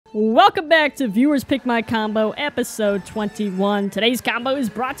Welcome back to Viewers Pick My Combo, episode 21. Today's combo is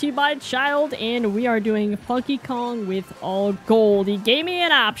brought to you by Child, and we are doing Funky Kong with all gold. He gave me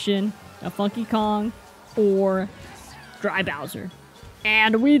an option of Funky Kong or Dry Bowser.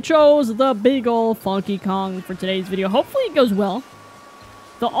 And we chose the big ol' Funky Kong for today's video. Hopefully it goes well.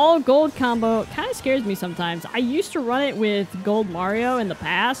 The all gold combo kind of scares me sometimes. I used to run it with Gold Mario in the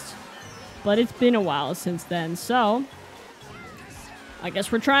past, but it's been a while since then, so I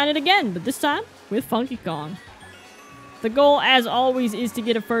guess we're trying it again, but this time with Funky Kong. The goal, as always, is to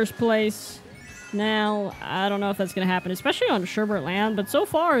get a first place. Now, I don't know if that's going to happen, especially on Sherbert Land, but so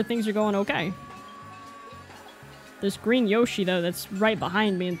far, things are going okay. This green Yoshi, though, that's right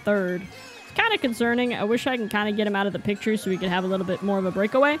behind me in third. It's kind of concerning. I wish I can kind of get him out of the picture so we could have a little bit more of a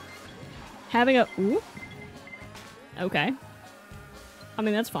breakaway. Having a... Ooh. Okay. I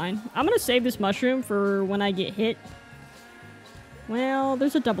mean, that's fine. I'm going to save this mushroom for when I get hit. Well,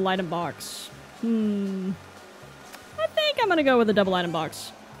 there's a double item box. I think I'm gonna go with a double item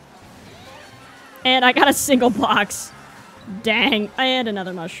box. And I got a single box. Dang, and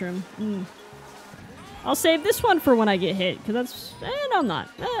another mushroom. I'll save this one for when I get hit, because that's... no, I'm not.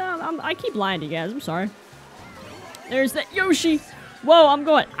 I keep lying to you guys, I'm sorry. There's that Yoshi! Whoa, I'm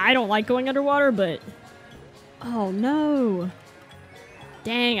going... I don't like going underwater, but... Oh, no.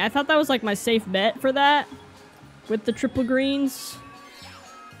 Dang, I thought that was like my safe bet for that. With the triple greens.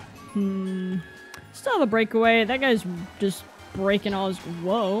 Still have a breakaway. That guy's just breaking all his...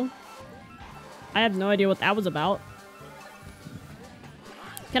 Whoa. I have no idea what that was about.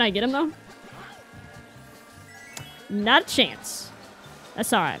 Can I get him, though? Not a chance.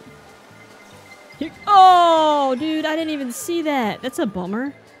 That's alright. Oh, dude, I didn't even see that. That's a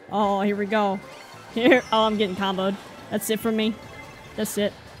bummer. Oh, here we go. Here. Oh, I'm getting comboed. That's it for me. That's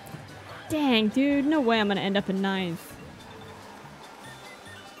it. Dang, dude. No way I'm gonna end up in 9th.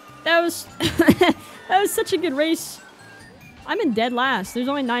 That was... that was such a good race. I'm in dead last. There's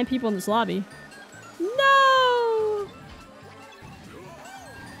only 9 people in this lobby. No!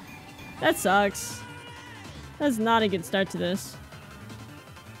 That sucks. That's not a good start to this.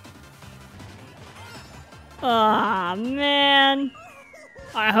 Ah, man.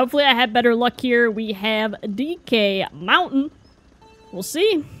 Alright, hopefully I have better luck here. We have DK Mountain. We'll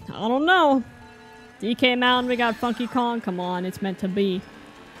see. I don't know. DK Mountain, we got Funky Kong. Come on, it's meant to be.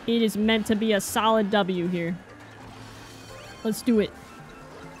 It is meant to be a solid W here. Let's do it.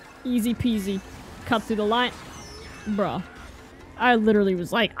 Easy peasy. Cut through the line. Bruh. I literally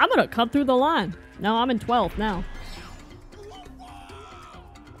was like, I'm gonna cut through the line. No, I'm in 12th now.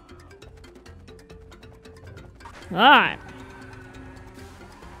 Alright.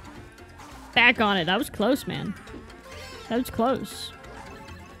 Back on it. That was close, man. That was close.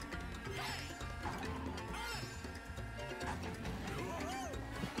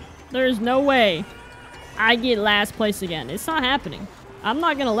 There's no way I get last place again. It's not happening. I'm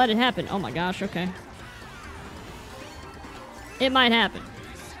not gonna let it happen. Oh my gosh, okay. It might happen.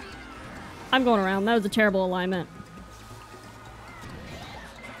 I'm going around. That was a terrible alignment.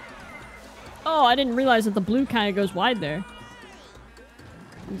 Oh, I didn't realize that the blue kind of goes wide there.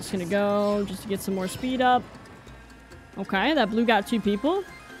 I'm just gonna go just to get some more speed up. Okay, that blue got 2 people.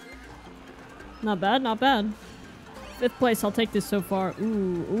 Not bad, not bad. 5th place, I'll take this so far.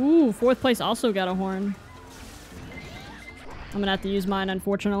 Ooh, 4th place also got a horn. I'm gonna have to use mine,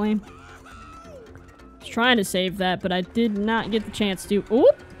 unfortunately. I was trying to save that, but I did not get the chance to. Ooh!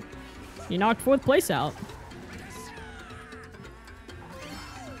 You knocked 4th place out.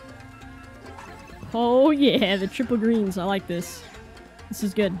 Oh yeah, the triple greens. I like this. This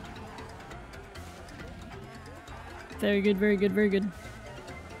is good. Very good, very good, very good.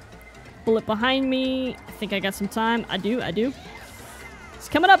 Bullet behind me. I think I got some time. I do. It's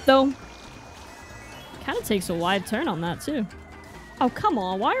coming up, though. Kind of takes a wide turn on that, too. Oh, come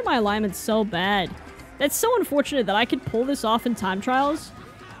on. Why are my alignments so bad? That's so unfortunate that I could pull this off in time trials.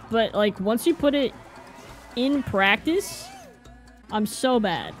 But, like, once you put it in practice, I'm so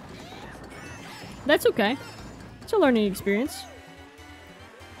bad. That's okay. It's a learning experience.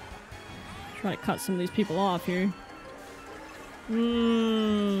 Try to cut some of these people off here.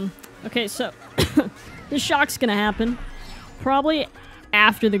 Okay, so the shock's gonna happen probably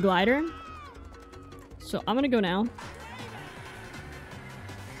after the glider. So I'm gonna go now.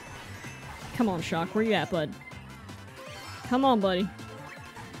 Come on, Shock. Where you at, bud? Come on, buddy.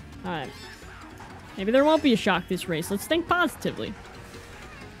 Alright. Maybe there won't be a shock this race. Let's think positively.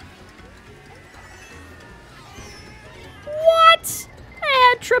 What?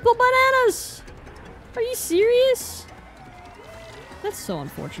 I had triple bananas! Are you serious? That's so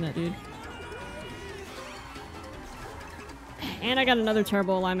unfortunate, dude. And I got another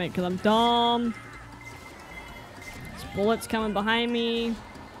terrible alignment because I'm dumb. This bullet's coming behind me.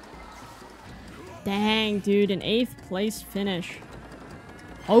 Dang, dude, an 8th place finish.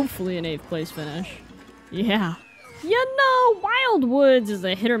 Hopefully an 8th place finish. Yeah. You know, Wildwoods is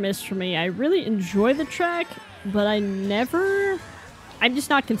a hit or miss for me. I really enjoy the track, but I'm just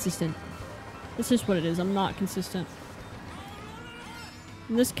not consistent. That's just what it is. I'm not consistent.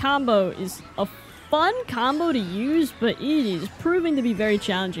 And this combo is a fun combo to use, but it is proving to be very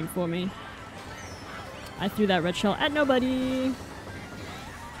challenging for me. I threw that red shell at nobody.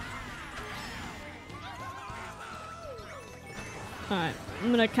 Alright,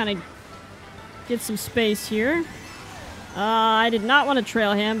 I'm gonna kind of get some space here. I did not want to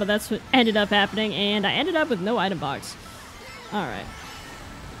trail him, but that's what ended up happening, and I ended up with no item box. Alright.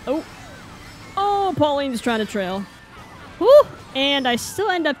 Oh. Oh, Pauline's trying to trail. Whew! And I still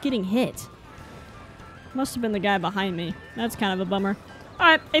end up getting hit. Must have been the guy behind me. That's kind of a bummer.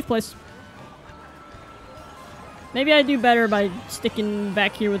 Alright, 8th place. Maybe I do better by sticking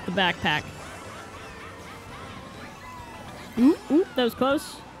back here with the backpack. Ooh, ooh, that was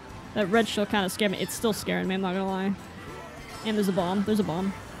close. That red shell kind of scared me. It's still scaring me, I'm not gonna lie. And there's a bomb. There's a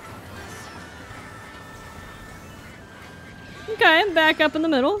bomb. Okay, I'm back up in the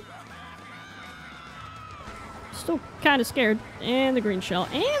middle. Still kind of scared. And the green shell.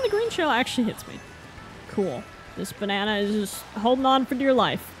 And the green shell actually hits me. Cool. This banana is just holding on for dear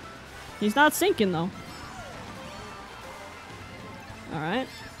life. He's not sinking, though. Alright.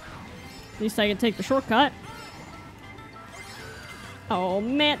 At least I can take the shortcut. Oh,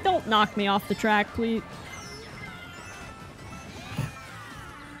 man. Don't knock me off the track, please.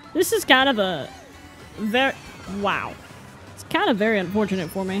 This is kind of a very... Wow. It's kind of very unfortunate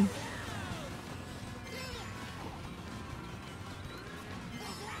for me.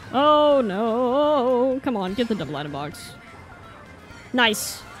 Oh, no. Come on, get the double item box.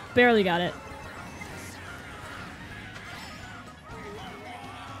 Nice. Barely got it.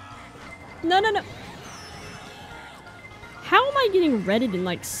 No, no, no. How am I getting redded in,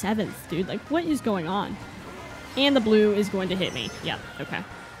 like, 7th, dude? Like, what is going on? And the blue is going to hit me. Yeah, okay.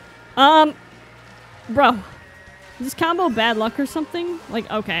 Bro. Is this combo bad luck or something? Like,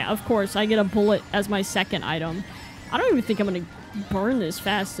 okay, of course, I get a bullet as my second item. I don't even think I'm gonna burn this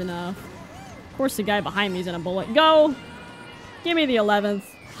fast enough. Of course, the guy behind me is in a bullet. Go! Give me the 11th.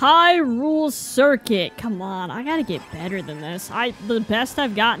 Hyrule Circuit. Come on, I gotta get better than this. The best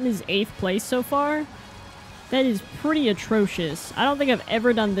I've gotten is 8th place so far. That is pretty atrocious. I don't think I've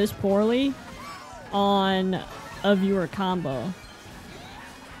ever done this poorly on a viewer combo.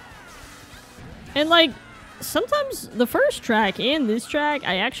 And, like, sometimes the first track and this track,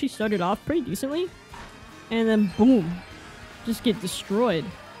 I actually started off pretty decently. And then, boom. Just get destroyed.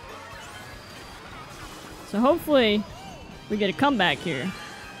 So hopefully, we get a comeback here.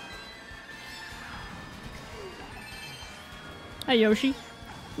 Hey, Yoshi.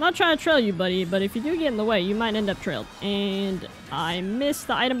 I'm not trying to trail you, buddy, but if you do get in the way, you might end up trailed. And I missed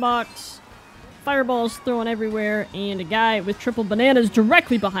the item box. Fireballs thrown everywhere, and a guy with triple bananas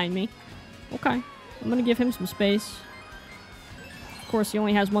directly behind me. Okay. I'm gonna give him some space. Of course, he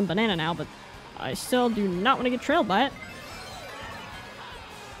only has one banana now, but I still do not want to get trailed by it.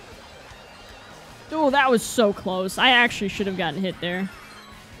 Oh, that was so close. I actually should have gotten hit there.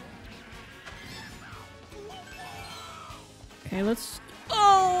 Okay, let's...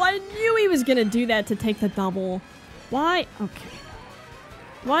 Oh, I knew he was gonna do that to take the double. Why? Okay.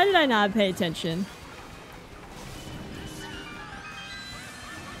 Why did I not pay attention?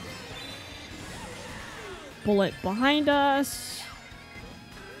 Bullet behind us.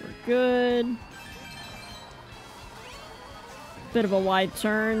 We're good. Bit of a wide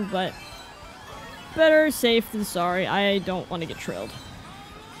turn, but better safe than sorry. I don't want to get trailed.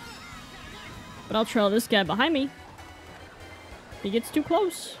 But I'll trail this guy behind me. He gets too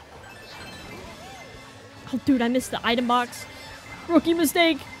close. Oh, dude, I missed the item box. Rookie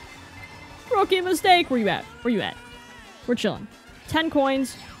mistake. Rookie mistake. Where you at? Where you at? We're chilling. 10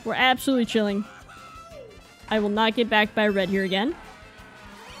 coins. We're absolutely chilling. I will not get backed by red here again.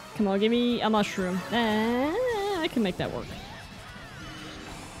 Come on, give me a mushroom. I can make that work.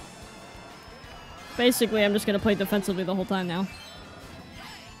 Basically, I'm just gonna play defensively the whole time now.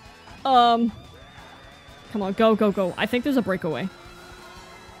 Come on, go, go, go. I think there's a breakaway.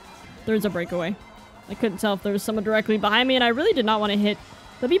 There's a breakaway. I couldn't tell if there was someone directly behind me, and I really did not want to hit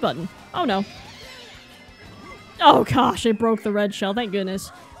the B button. Oh, no. Oh, gosh, it broke the red shell. Thank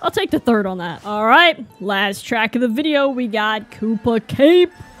goodness. I'll take the 3rd on that. All right, last track of the video. We got Koopa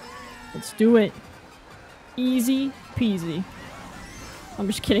Cape. Let's do it. Easy peasy. I'm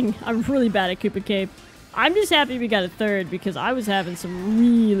just kidding. I'm really bad at Koopa Cape. I'm just happy we got a third because I was having some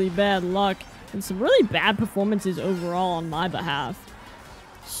really bad luck and some really bad performances overall on my behalf.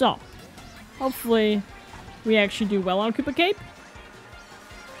 So, hopefully we actually do well on Koopa Cape.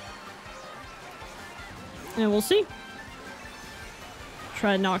 And we'll see.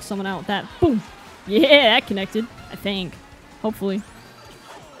 Try to knock someone out with that. Boom! Yeah, that connected. I think. Hopefully.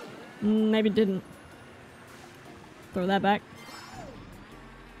 Maybe it didn't. Throw that back.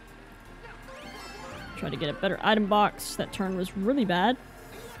 Try to get a better item box. That turn was really bad.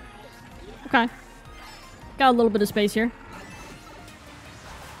 Okay. Got a little bit of space here.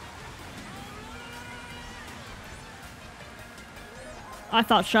 I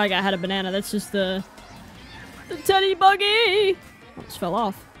thought Shy Guy had a banana. That's just the teddy buggy! Almost fell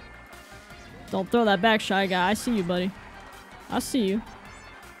off. Don't throw that back, Shy Guy. I see you, buddy. I see you.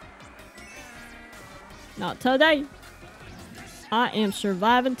 Not today. I am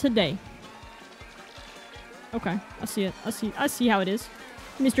surviving today. Okay, I see it. I see how it is.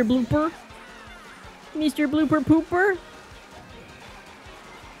 Mr. Blooper. Mr. Blooper Pooper.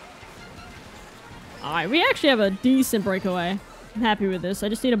 Alright, we actually have a decent breakaway. I'm happy with this. I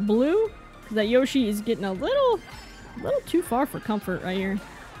just need a blue. Because that Yoshi is getting a little too far for comfort right here.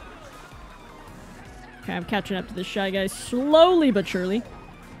 Okay, I'm catching up to this Shy Guy slowly but surely.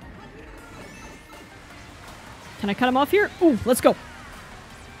 Can I cut him off here? Ooh, let's go.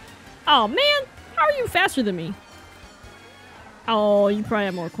 Oh, man. How are you faster than me? Oh, you probably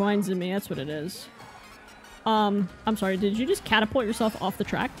have more coins than me. That's what it is. I'm sorry. Did you just catapult yourself off the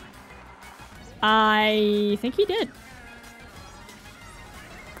track? I think he did.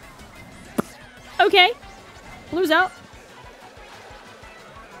 Okay. Blue's out.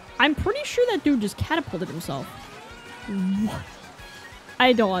 I'm pretty sure that dude just catapulted himself. What?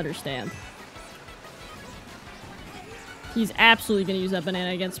 I don't understand. He's absolutely going to use that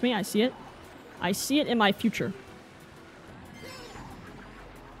banana against me. I see it. I see it in my future.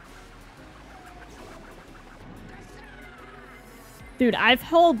 Dude, I've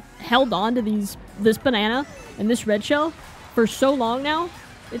held on to this banana and this red shell for so long now.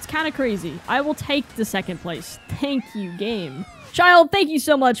 It's kind of crazy. I will take the second place. Thank you, game. Child, thank you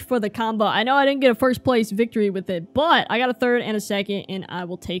so much for the combo. I know I didn't get a first place victory with it, but I got a third and a second, and I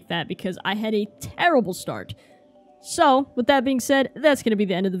will take that because I had a terrible start. So, with that being said, that's going to be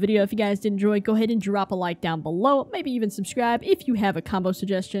the end of the video. If you guys did enjoy, go ahead and drop a like down below. Maybe even subscribe. If you have a combo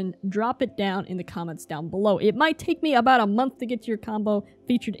suggestion, drop it down in the comments down below. It might take me about a month to get to your combo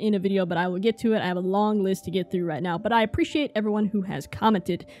featured in a video, but I will get to it. I have a long list to get through right now, but I appreciate everyone who has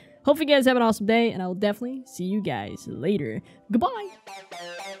commented. Hopefully you guys have an awesome day, and I will definitely see you guys later. Goodbye!